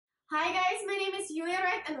Hi guys, my name is Yulia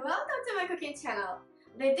Wright and welcome to my cooking channel.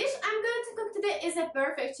 The dish I'm going to cook today is a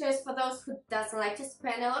perfect choice for those who doesn't like to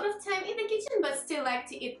spend a lot of time in the kitchen but still like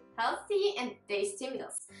to eat healthy and tasty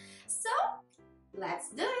meals. So,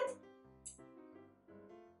 let's do it!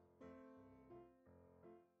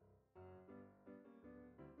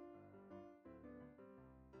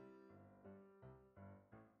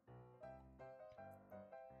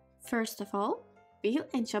 First of all, peel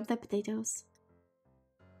and chop the potatoes.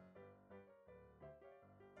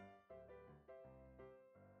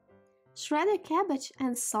 Shred the cabbage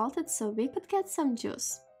and salt it so we could get some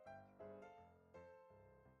juice.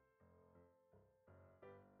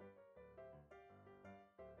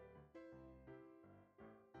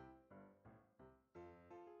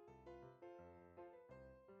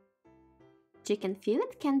 Chicken fillet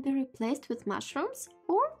can be replaced with mushrooms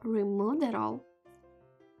or removed at all.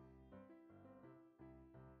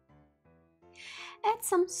 Add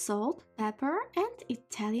some salt, pepper and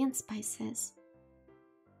Italian spices.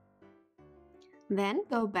 Then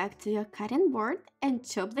go back to your cutting board and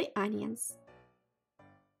chop the onions.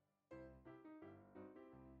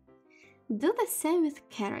 Do the same with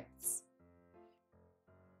carrots.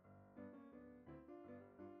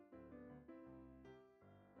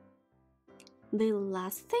 The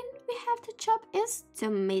last thing we have to chop is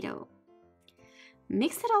tomato.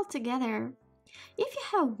 Mix it all together. If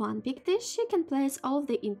you have one big dish, you can place all of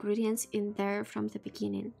the ingredients in there from the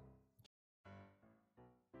beginning.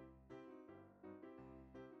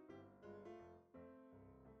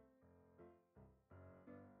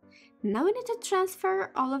 Now we need to transfer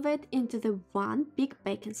all of it into the one big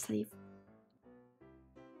bacon sleeve.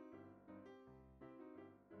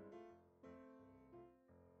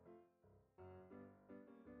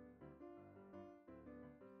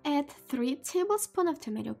 Add 3 tablespoons of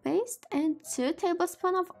tomato paste and 2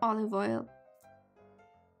 tablespoons of olive oil.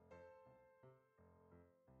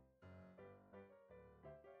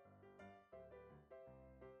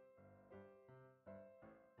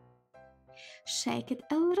 Shake it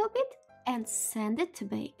a little bit and send it to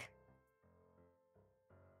bake.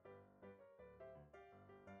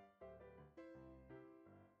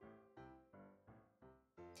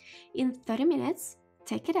 In 30 minutes,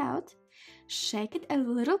 take it out, shake it a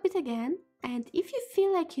little bit again, and if you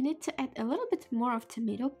feel like you need to add a little bit more of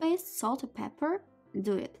tomato paste, salt or pepper,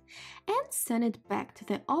 do it, and send it back to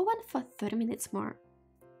the oven for 30 minutes more.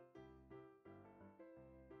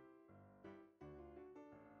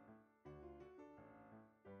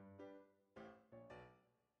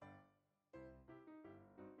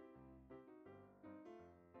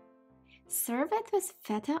 Serve it with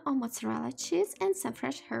feta or mozzarella cheese and some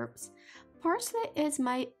fresh herbs. Parsley is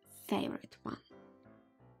my favorite one.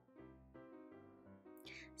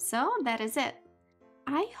 So that is it.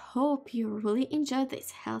 I hope you really enjoyed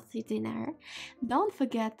this healthy dinner. Don't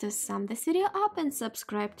forget to sum this video up and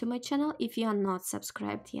subscribe to my channel if you are not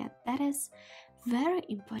subscribed yet. That is very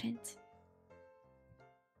important.